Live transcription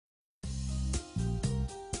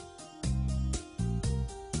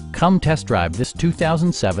Come test drive this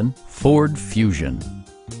 2007 Ford Fusion.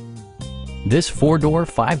 This four-door,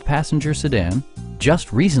 five-passenger sedan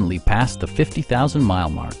just recently passed the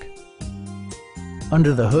 50,000-mile mark.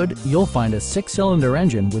 Under the hood, you'll find a six-cylinder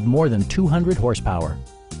engine with more than 200 horsepower,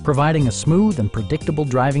 providing a smooth and predictable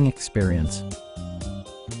driving experience.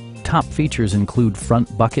 Top features include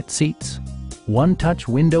front bucket seats, one-touch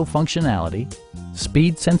window functionality,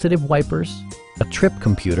 speed-sensitive wipers, a trip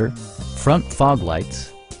computer, front fog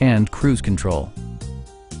lights, and cruise control.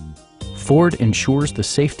 Ford ensures the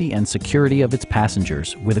safety and security of its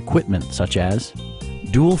passengers with equipment such as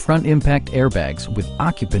dual front impact airbags with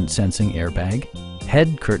occupant sensing airbag,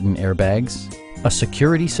 head curtain airbags, a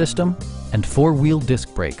security system, and four-wheel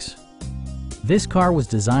disc brakes. This car was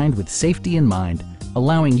designed with safety in mind,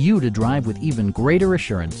 allowing you to drive with even greater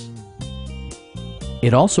assurance.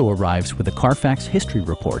 It also arrives with a Carfax history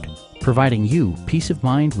report, providing you peace of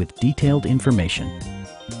mind with detailed information.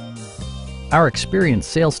 Our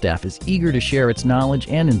experienced sales staff is eager to share its knowledge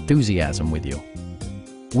and enthusiasm with you.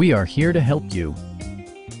 We are here to help you.